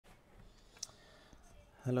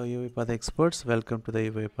Hello UiPath experts, welcome to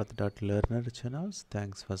the UiPath.learner channels.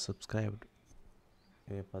 Thanks for subscribed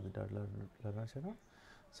UiPath.learner channel.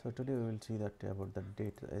 So today we will see that about the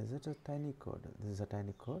date. Is it a tiny code? This is a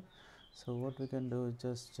tiny code. So what we can do is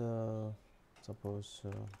just suppose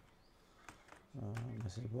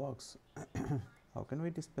message box. How can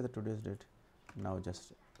we display the today's date? Now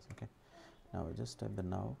just okay. Now just type the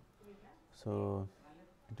now. So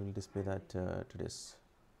it will display that today's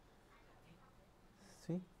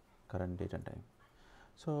current date and time.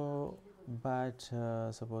 So but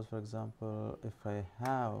suppose for example if I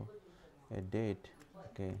have a date,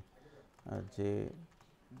 okay, j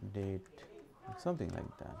date something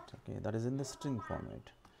like that, okay, that is in the string format,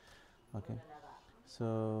 okay.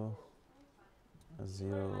 So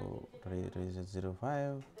 0 today is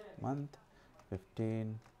 05 month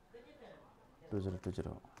 15 2020,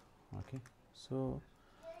 okay. So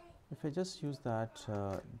if I just use that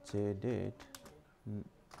j date,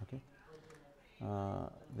 okay,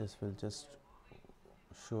 this will just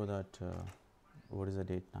show that what is the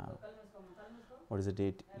date now, what is the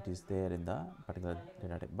date it is there in the particular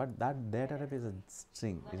data type, but that data type is a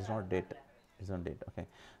string, it is not date, it is not date, okay.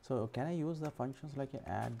 So can I use the functions like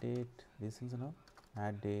add date, these things,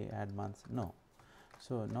 add day, add months? No.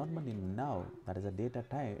 So normally now that is a data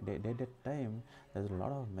type, data time, there's a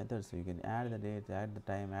lot of methods. So you can add the date, add the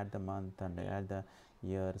time, add the month, and add the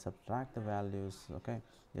year, subtract the values, okay.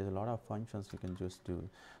 There's a lot of functions you can just do.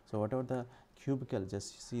 So whatever the cubicle,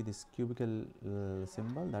 just see this cubicle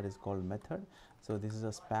symbol, that is called method. So this is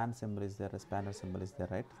a span symbol is there, a spanner symbol is there,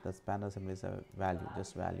 right? The spanner symbol is a value,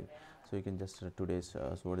 just value. So you can just today's,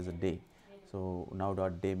 so what is a day? So now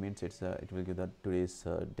dot day means it's it will give the today's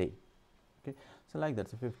day, okay. So like that,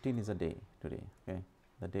 so 15 is a day today, okay,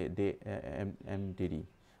 the day mtd,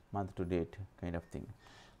 month to date kind of thing,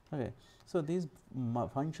 okay. So these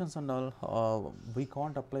functions and all we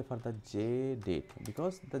can't apply for the j date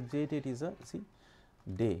because the j date is a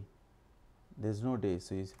day, there is no day.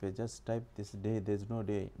 So if I just type this day, there is no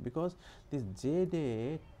day because this j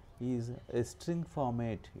date is a string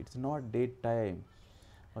format, it's not date time,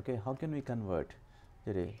 okay. How can we convert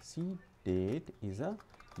today? CDate is a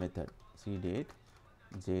method, CDate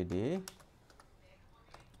jday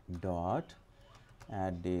dot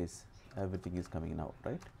add days, everything is coming now,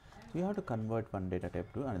 right? So you have to convert one data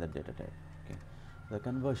type to another data type, okay. The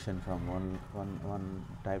conversion from one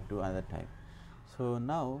type to another type. So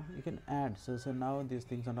now you can add, so now these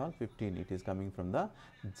things are all 15, it is coming from the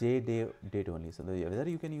j day date only. So whether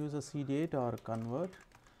you can use a CDate or convert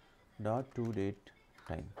dot to date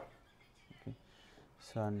time, okay.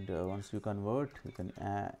 So and once you convert, you can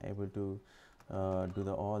able to do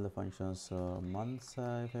the all the functions, months,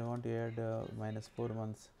 if I want to add minus 4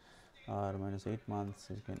 months or minus 8 months,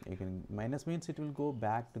 you can minus means it will go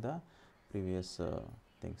back to the previous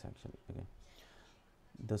things actually, okay.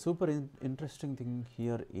 The super interesting thing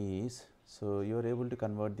here is, so you are able to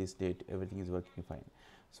convert this date, everything is working fine.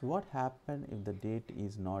 So what happen if the date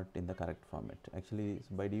is not in the correct format? Actually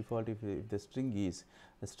by default, if the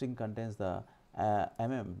string contains the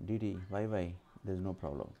dd yy, there is no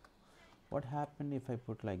problem. What happen if I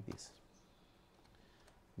put like this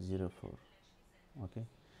 04, okay,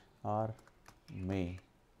 or May,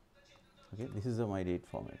 okay, this is my date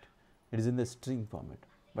format, it is in the string format,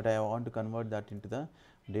 but I want to convert that into the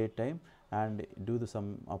date time and do the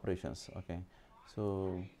some operations, okay.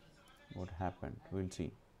 So what happened, we'll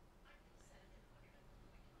see.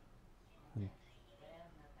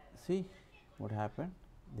 See what happened,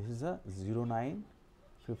 this is a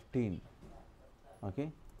 0915,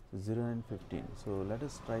 okay, 0915. So let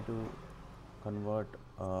us try to convert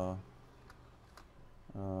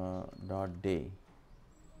dot day,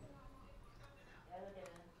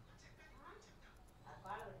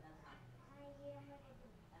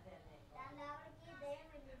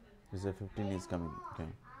 this is a 15 is coming, okay.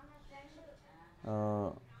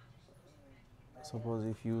 Suppose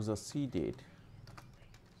if you use a CDate,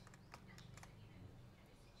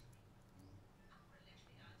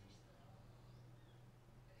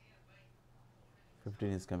 15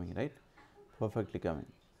 is coming, right? Perfectly coming,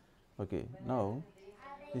 okay. Now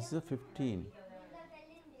this is a 15,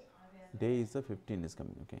 day is a 15 is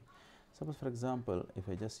coming, okay. Suppose for example if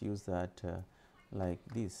I just use that like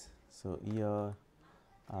this, so year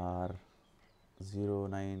or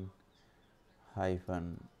 09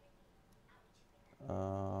 hyphen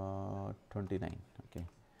 29, okay,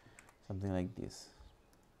 something like this.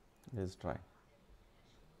 Let's try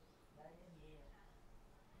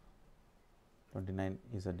 29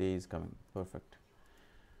 is a day is coming, perfect,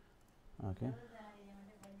 okay.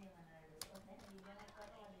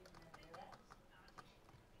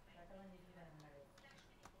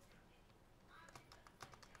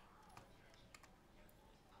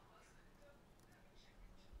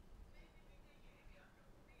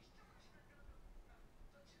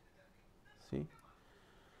 See,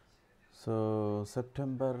 so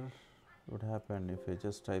September would happen if I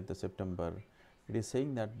just type the September. It is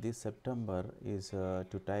saying that this September is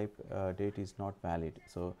to type date is not valid.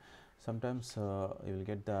 So sometimes you will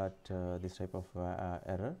get that this type of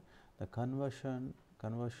error. The conversion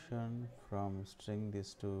from string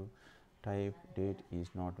this to type date is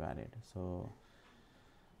not valid. So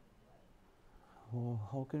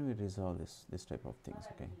how can we resolve this type of things?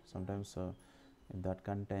 Okay, sometimes if that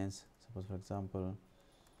contains, suppose for example,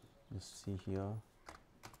 just see here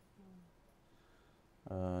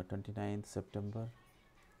 29th September,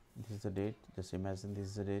 this is the date. Just imagine this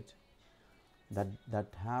is the date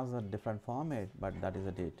that has a different format, but that is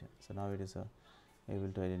a date. So now it is able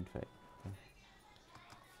to identify. Okay.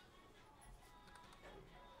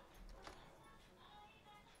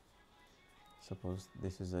 Suppose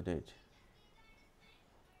this is a date,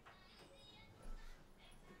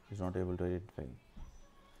 is not able to identify.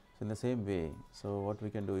 So in the same way, so what we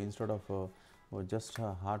can do, instead of just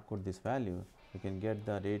hard code this value, we can get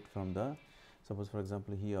the date from the, suppose for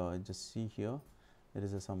example here, just see here, there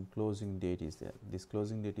is some closing date is there. This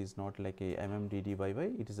closing date is not like a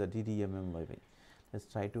MMDDYY, it is a DDMMYY. Let's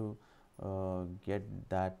try to get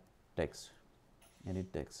that text, any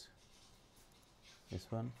text, this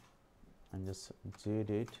one, and just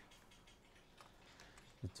JDate.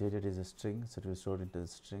 The JDate is a string, so it will store into the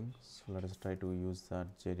string. So let us try to use that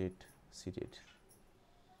JDate CDate.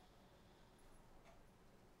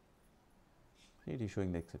 It is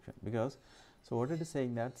showing the exception because, so what it is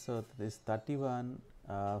saying that, so this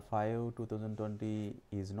 31/5/2020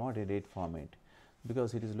 is not a date format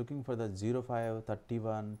because it is looking for the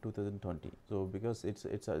 05/31/2020. So because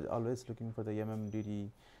it's always looking for the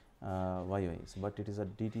MMDD but it is a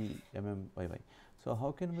DDMMYY. So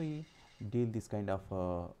how can we deal this kind of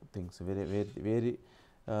things where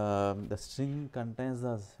the string contains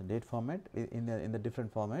the date format in the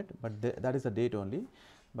different format, but that is a date only,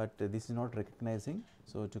 but this is not recognizing.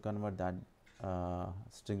 So to convert that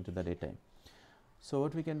string to the datetime, so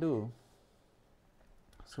what we can do,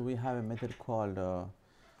 so we have a method called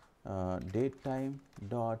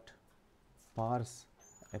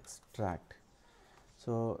DateTime.ParseExact.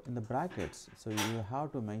 So in the brackets, so you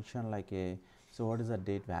have to mention like a, so what is the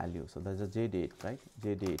date value? So there's a JDate, right?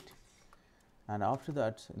 JDate. And after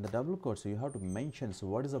that, in the double quotes, so you have to mention, so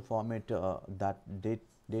what is the format that date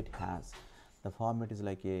has? The format is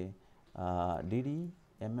like a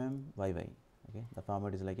DDMMYY. Okay, the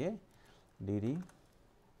format is like a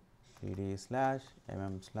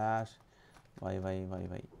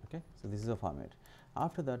DD/MM/YYYY. Okay, so this is a format.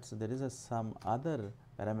 After that, so there is some other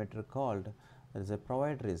parameter called, there is a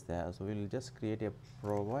provider is there. So we will just create a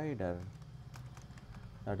provider,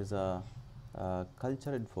 that is a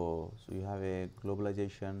culture info. So you have a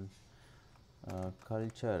globalization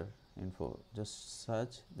culture info. Just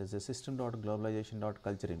search, there is a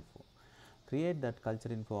system.globalization.culture.info. Create that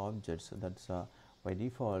culture info object. So that's by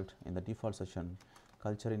default, in the default session,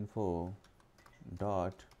 culture info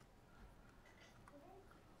dot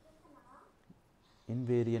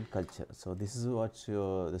invariant culture. So this is what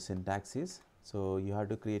the syntax is. So you have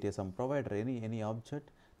to create some provider, any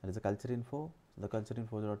object, that is a culture info. So the culture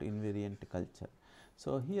info dot invariant culture.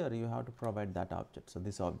 So here you have to provide that object. So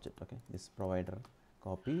this object, okay, this provider,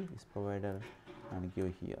 copy this provider and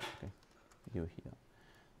give here. Okay, give here.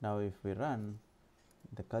 Now if we run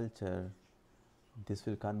the culture, this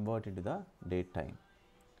will convert into the date time.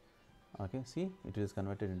 Okay, see, it is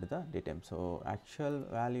converted into the date time. So actual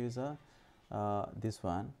value is this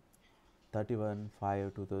one,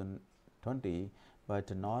 31/5/2020,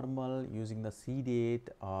 but normal using the CDate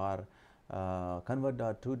or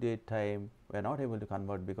Convert.ToDateTime, we are not able to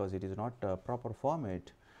convert because it is not a proper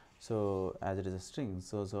format. So as it is a string,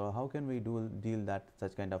 so how can we deal that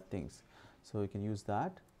such kind of things? So you can use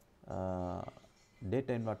that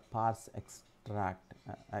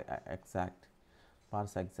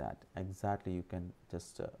DateTime.ParseExact exactly, you can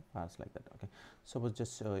just parse like that. Okay, so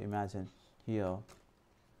just imagine here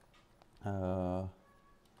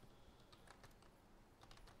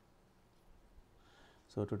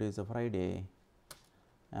so today is a Friday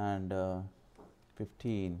and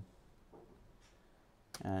 15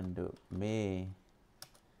 and May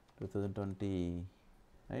 2020,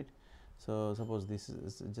 right? So suppose this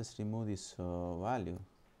is, just remove this value.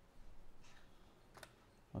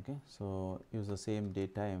 Okay, so use the same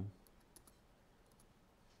date time.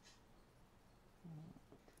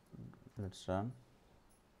 Let's run.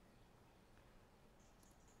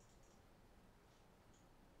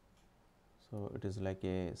 So it is like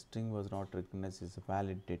a string was not recognized as a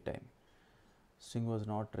valid date time. String was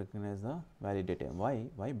not recognized the valid date time.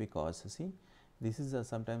 Why? Because see, this is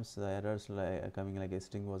sometimes errors like coming like a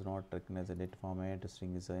string was not recognized as a date format, a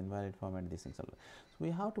string is an invalid format, these things are. So we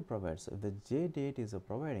have to provide, so if the JDate is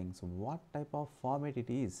providing, so what type of format it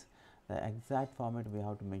is, the exact format we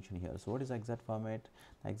have to mention here. So what is the exact format?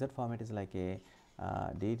 The exact format is like a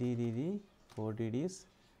DDDD 4 DDs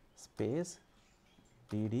space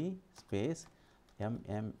DD space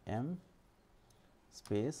MMM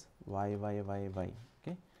space YYYY.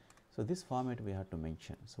 Okay, so this format we have to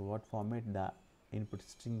mention. So what format the input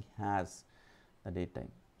string has the date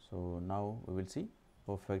time. So now we will see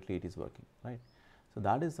perfectly it is working, right? So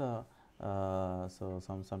that is a so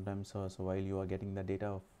sometimes so while you are getting the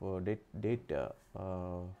data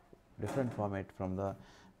of different format from the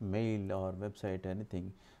mail or website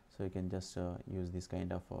anything, so you can just use this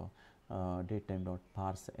kind of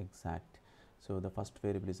DateTime.ParseExact. So the first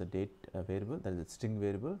variable is a date variable, that is a string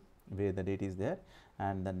variable where the date is there,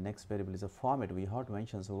 and the next variable is a format we have to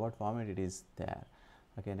mention, so what format it is there.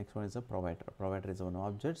 Okay, next one is a provider. Provider is one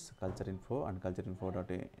objects, culture info and culture info dot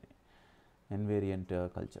invariant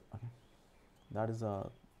culture. Okay, that is a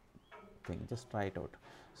thing, just try it out.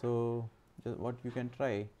 So what you can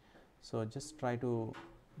try, so just try to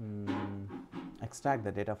extract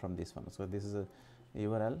the data from this one. So this is a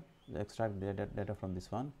URL, extract data from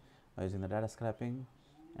this one using the data scraping,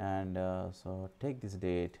 and so take this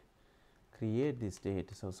date, create this date.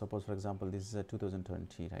 So suppose for example this is a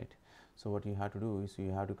 2020, right? So what you have to do is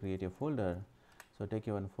you have to create a folder. So take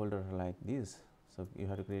one folder like this. So you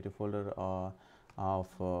have to create a folder of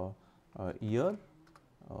year,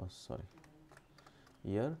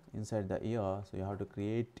 year. Inside the year, so you have to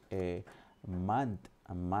create a month,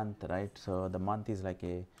 right? So the month is like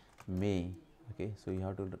a May. Okay, so you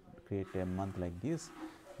have to create a month like this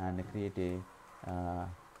and create a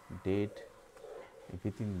date.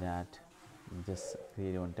 Within that, just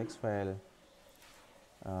create one text file.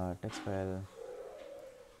 Oh,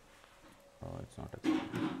 it's not text file.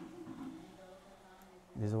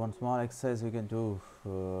 This is one small exercise we can do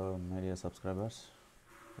for my dear subscribers.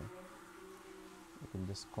 Okay. You can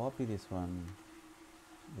just copy this one.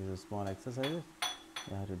 This is a small exercise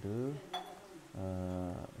you have to do.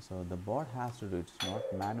 So the bot has to do it. It's not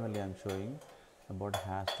manually I'm showing. The bot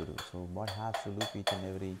has to do. So bot has to loop each and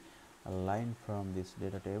every line from this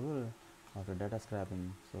data table after data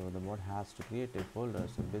scraping. So the bot has to create a folder.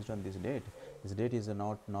 So based on this date is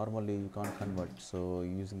not normally you can't convert. So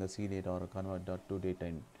using the CDate or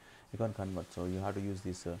Convert.ToDateTime, you can't convert. So you have to use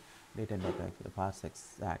this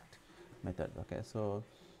DateTime.ParseExact method. Okay,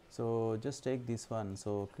 so just take this one.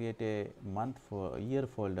 So create a month for year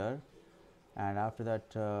folder, and after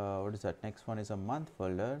that what is that, next one is a month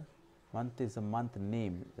folder. Month is a month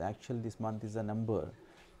name. Actually this month is a number,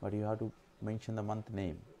 but you have to mention the month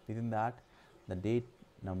name. Within that the date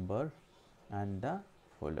number and the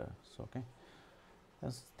folder. So okay,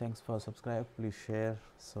 yes, thanks for subscribe, please share,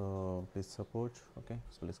 so please support. Okay,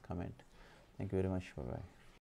 so please comment. Thank you very much. Bye bye.